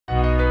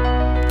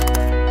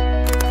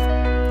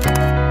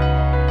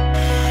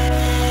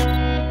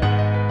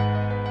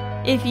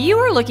If you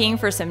are looking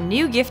for some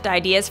new gift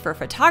ideas for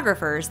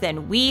photographers,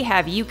 then we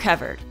have you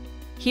covered.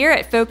 Here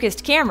at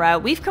Focused Camera,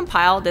 we've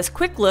compiled this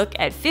quick look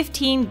at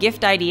 15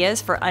 gift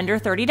ideas for under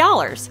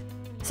 $30,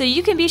 so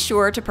you can be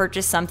sure to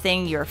purchase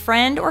something your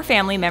friend or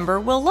family member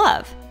will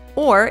love.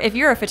 Or if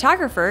you're a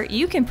photographer,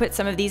 you can put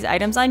some of these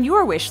items on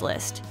your wish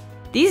list.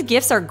 These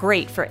gifts are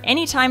great for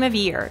any time of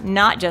year,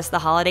 not just the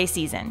holiday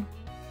season.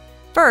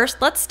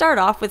 First, let's start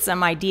off with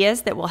some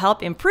ideas that will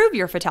help improve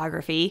your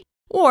photography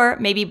or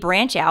maybe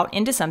branch out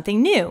into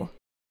something new.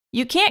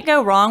 You can't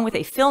go wrong with a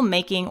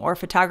filmmaking or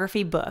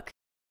photography book.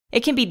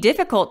 It can be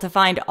difficult to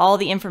find all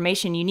the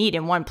information you need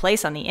in one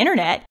place on the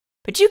internet,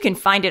 but you can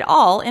find it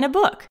all in a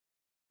book.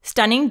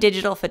 Stunning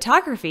Digital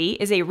Photography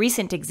is a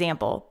recent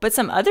example, but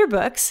some other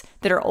books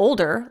that are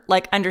older,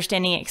 like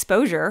Understanding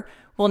Exposure,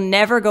 will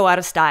never go out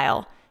of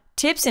style.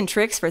 Tips and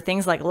tricks for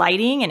things like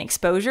lighting and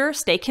exposure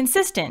stay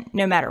consistent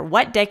no matter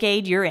what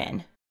decade you're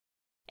in.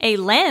 A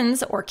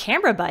lens or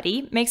camera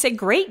buddy makes a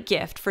great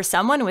gift for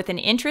someone with an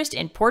interest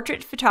in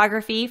portrait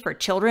photography for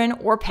children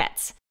or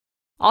pets.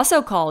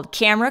 Also called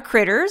camera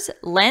critters,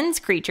 lens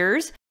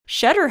creatures,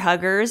 shutter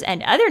huggers,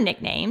 and other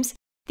nicknames,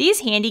 these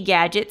handy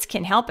gadgets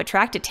can help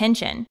attract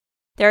attention.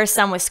 There are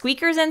some with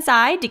squeakers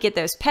inside to get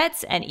those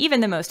pets and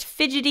even the most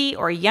fidgety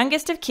or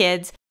youngest of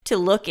kids to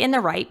look in the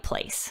right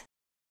place.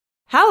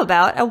 How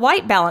about a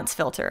white balance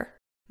filter?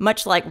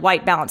 Much like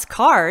white balance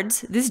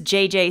cards, this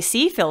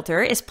JJC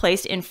filter is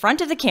placed in front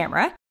of the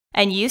camera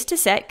and used to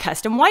set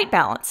custom white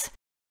balance.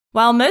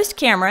 While most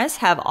cameras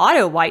have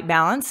auto white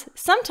balance,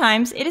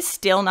 sometimes it is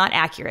still not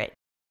accurate.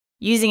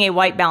 Using a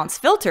white balance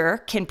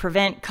filter can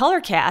prevent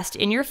color cast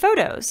in your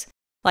photos,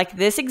 like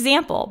this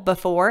example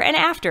before and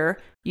after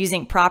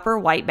using proper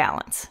white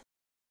balance.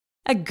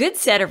 A good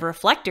set of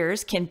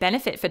reflectors can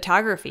benefit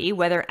photography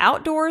whether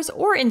outdoors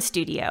or in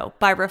studio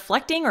by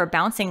reflecting or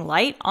bouncing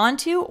light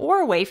onto or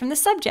away from the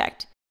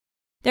subject.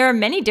 There are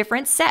many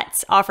different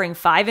sets offering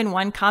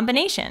 5-in-1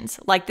 combinations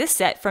like this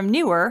set from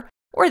Neewer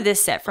or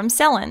this set from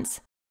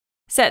Sellens.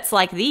 Sets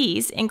like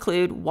these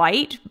include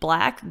white,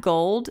 black,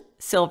 gold,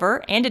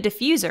 silver, and a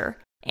diffuser,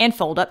 and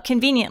fold up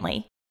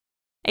conveniently.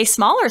 A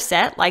smaller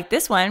set like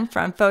this one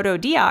from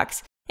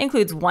Photodiox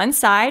includes one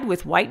side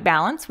with white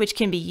balance, which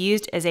can be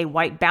used as a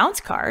white bounce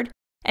card,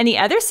 and the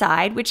other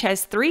side which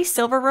has 3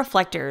 silver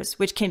reflectors,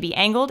 which can be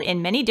angled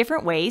in many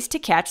different ways to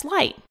catch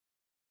light.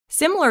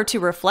 Similar to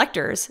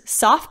reflectors,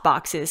 soft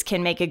boxes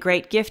can make a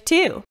great gift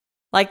too,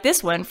 like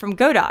this one from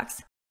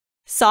Godox.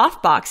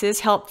 Soft boxes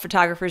help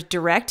photographers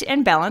direct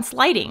and balance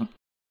lighting.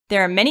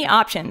 There are many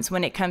options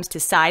when it comes to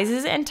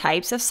sizes and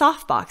types of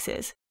soft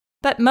boxes,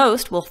 but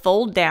most will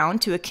fold down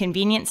to a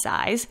convenient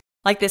size,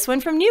 like this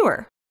one from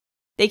Neewer.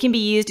 They can be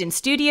used in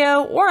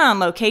studio or on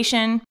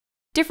location.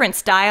 Different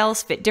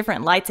styles fit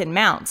different lights and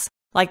mounts,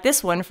 like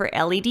this one for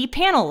LED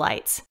panel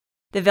lights.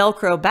 The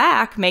Velcro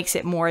back makes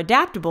it more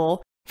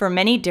adaptable for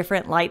many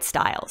different light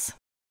styles.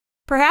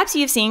 Perhaps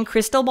you've seen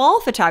crystal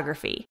ball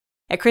photography.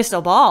 A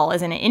crystal ball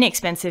is an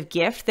inexpensive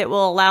gift that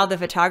will allow the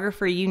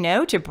photographer you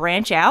know to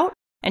branch out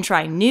and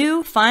try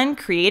new, fun,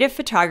 creative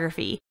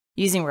photography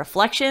using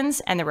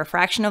reflections and the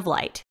refraction of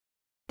light.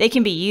 They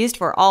can be used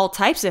for all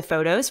types of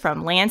photos,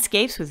 from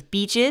landscapes with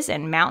beaches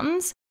and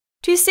mountains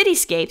to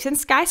cityscapes and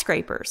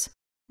skyscrapers.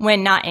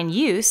 When not in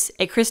use,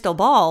 a crystal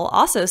ball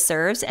also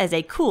serves as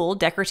a cool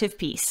decorative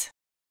piece.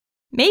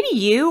 Maybe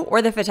you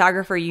or the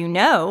photographer you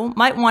know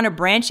might want to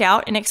branch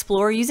out and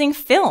explore using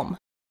film.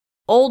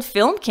 Old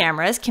film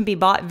cameras can be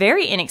bought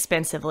very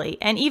inexpensively,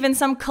 and even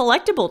some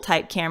collectible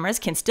type cameras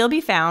can still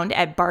be found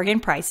at bargain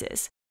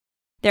prices.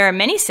 There are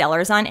many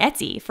sellers on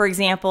Etsy, for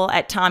example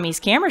at Tommy's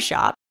Camera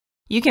Shop.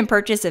 You can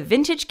purchase a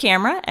vintage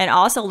camera and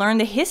also learn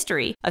the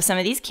history of some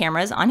of these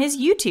cameras on his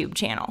YouTube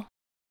channel.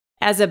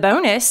 As a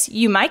bonus,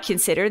 you might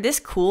consider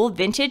this cool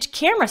vintage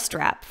camera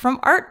strap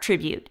from Art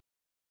Tribute.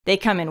 They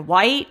come in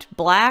white,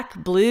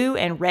 black, blue,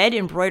 and red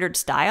embroidered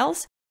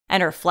styles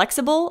and are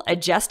flexible,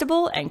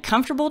 adjustable, and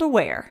comfortable to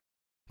wear.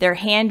 They're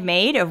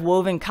handmade of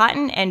woven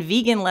cotton and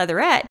vegan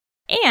leatherette,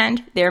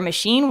 and they're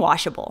machine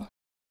washable.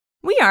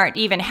 We aren't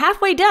even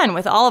halfway done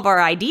with all of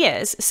our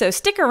ideas, so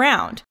stick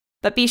around.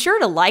 But be sure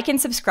to like and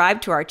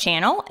subscribe to our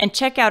channel and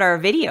check out our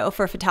video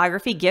for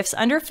photography gifts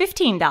under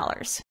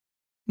 $15.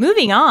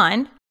 Moving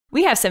on,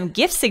 we have some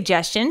gift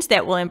suggestions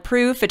that will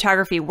improve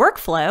photography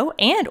workflow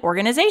and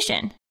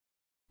organization.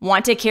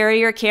 Want to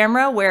carry your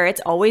camera where it's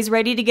always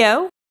ready to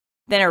go?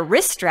 Then a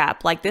wrist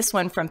strap like this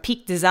one from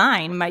Peak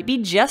Design might be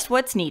just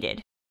what's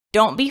needed.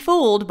 Don't be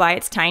fooled by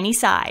its tiny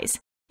size.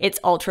 It's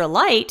ultra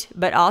light,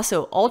 but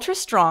also ultra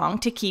strong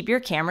to keep your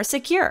camera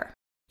secure.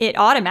 It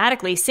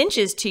automatically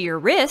cinches to your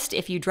wrist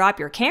if you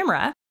drop your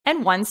camera,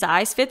 and one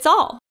size fits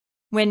all.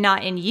 When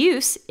not in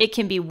use, it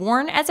can be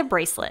worn as a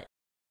bracelet.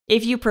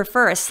 If you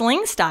prefer a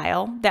sling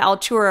style, the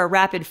Altura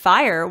Rapid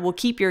Fire will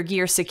keep your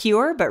gear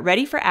secure but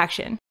ready for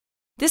action.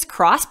 This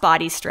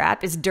crossbody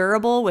strap is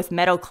durable with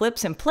metal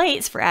clips and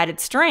plates for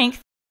added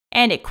strength,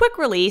 and a quick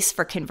release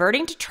for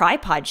converting to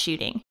tripod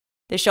shooting.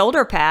 The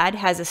shoulder pad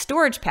has a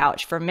storage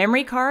pouch for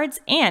memory cards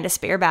and a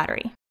spare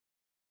battery.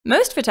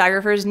 Most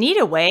photographers need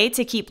a way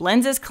to keep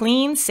lenses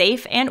clean,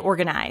 safe, and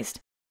organized.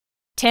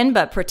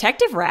 Tenba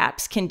protective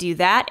wraps can do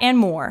that and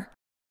more.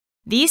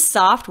 These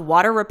soft,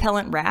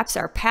 water-repellent wraps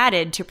are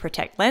padded to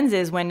protect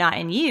lenses when not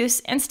in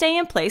use and stay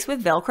in place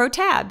with Velcro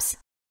tabs.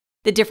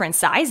 The different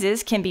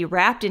sizes can be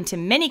wrapped into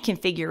many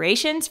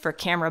configurations for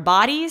camera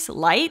bodies,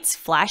 lights,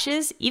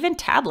 flashes, even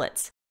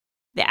tablets.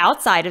 The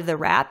outside of the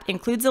wrap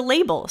includes a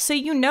label so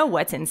you know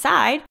what's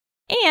inside,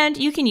 and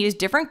you can use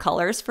different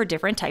colors for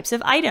different types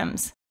of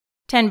items.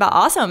 Tenba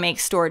also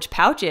makes storage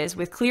pouches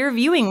with clear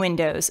viewing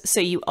windows so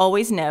you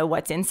always know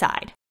what's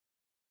inside.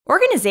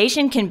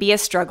 Organization can be a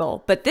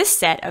struggle, but this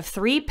set of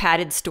 3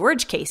 padded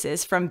storage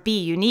cases from Be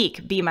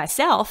Unique, Be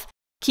Myself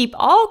keep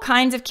all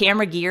kinds of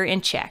camera gear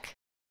in check.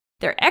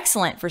 They're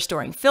excellent for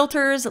storing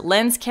filters,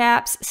 lens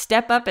caps,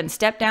 step-up and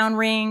step-down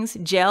rings,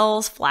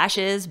 gels,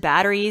 flashes,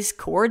 batteries,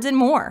 cords, and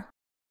more.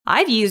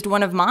 I've used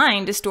one of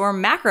mine to store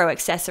macro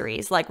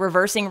accessories like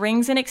reversing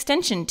rings and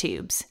extension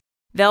tubes.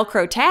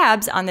 Velcro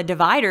tabs on the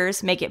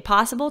dividers make it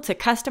possible to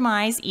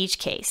customize each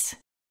case.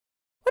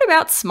 What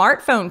about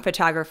smartphone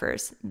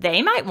photographers?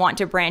 They might want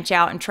to branch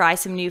out and try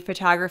some new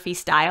photography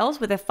styles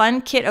with a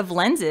fun kit of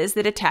lenses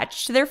that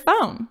attach to their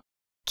phone.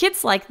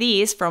 Kits like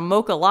these from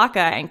Mocha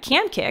and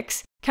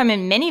Camkix come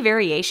in many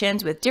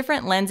variations with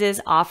different lenses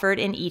offered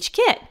in each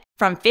kit,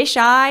 from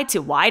fisheye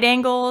to wide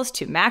angles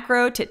to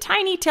macro to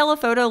tiny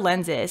telephoto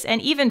lenses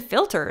and even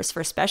filters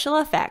for special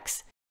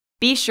effects.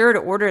 Be sure to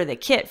order the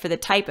kit for the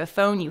type of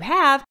phone you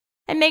have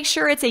and make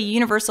sure it's a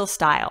universal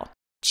style.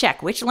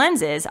 Check which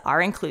lenses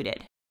are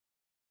included.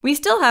 We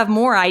still have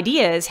more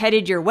ideas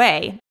headed your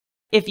way.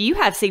 If you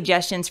have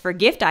suggestions for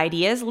gift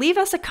ideas, leave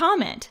us a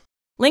comment.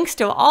 Links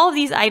to all of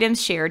these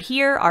items shared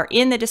here are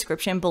in the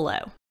description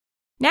below.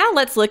 Now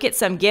let's look at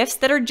some gifts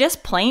that are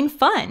just plain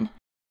fun.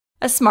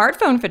 A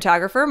smartphone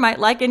photographer might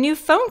like a new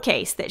phone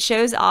case that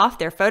shows off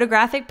their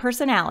photographic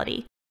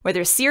personality.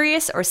 Whether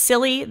serious or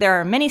silly, there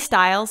are many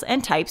styles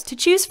and types to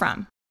choose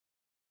from.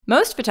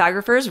 Most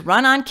photographers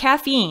run on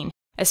caffeine,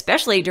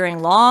 especially during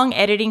long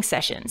editing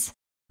sessions.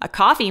 A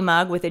coffee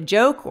mug with a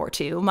joke or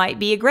two might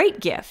be a great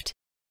gift.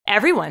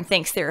 Everyone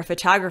thinks they're a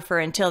photographer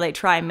until they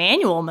try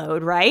manual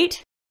mode,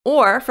 right?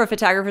 Or for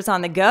photographers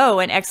on the go,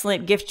 an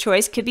excellent gift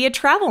choice could be a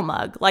travel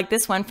mug, like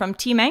this one from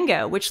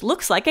T-Mango, which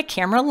looks like a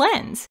camera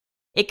lens.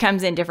 It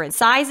comes in different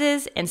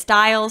sizes and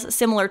styles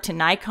similar to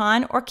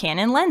Nikon or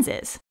Canon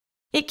lenses.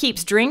 It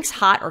keeps drinks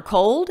hot or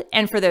cold,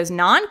 and for those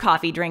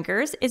non-coffee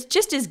drinkers, it's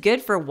just as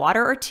good for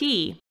water or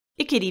tea.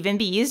 It could even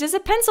be used as a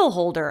pencil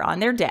holder on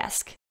their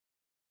desk.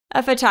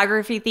 A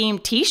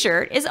photography-themed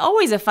t-shirt is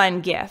always a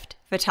fun gift.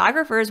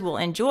 Photographers will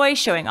enjoy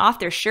showing off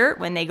their shirt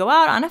when they go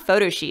out on a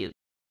photo shoot.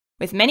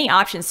 With many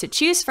options to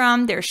choose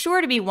from, there's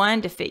sure to be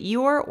one to fit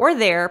your or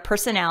their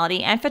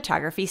personality and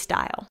photography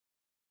style.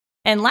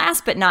 And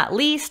last but not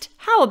least,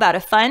 how about a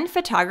fun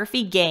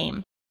photography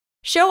game?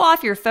 Show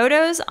off your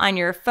photos on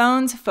your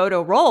phone's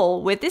photo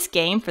roll with this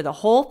game for the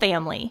whole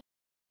family.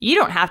 You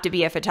don't have to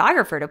be a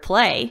photographer to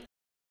play.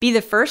 Be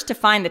the first to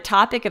find the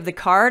topic of the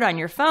card on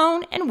your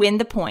phone and win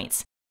the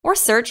points, or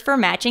search for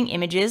matching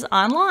images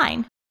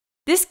online.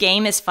 This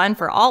game is fun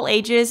for all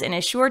ages and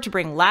is sure to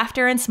bring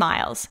laughter and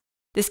smiles.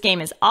 This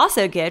game is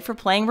also good for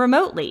playing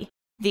remotely.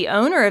 The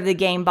owner of the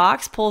game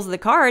box pulls the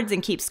cards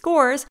and keeps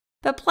scores,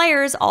 but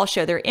players all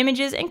show their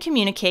images and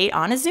communicate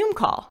on a Zoom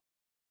call.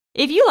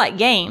 If you like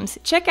games,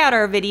 check out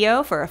our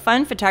video for a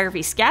fun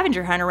photography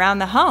scavenger hunt around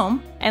the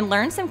home and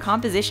learn some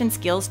composition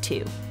skills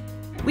too.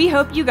 We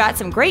hope you got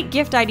some great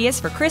gift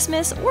ideas for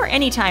Christmas or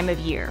any time of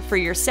year for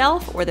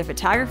yourself or the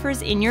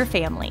photographers in your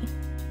family.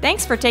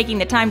 Thanks for taking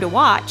the time to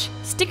watch.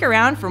 Stick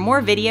around for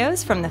more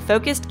videos from the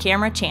Focused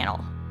Camera channel.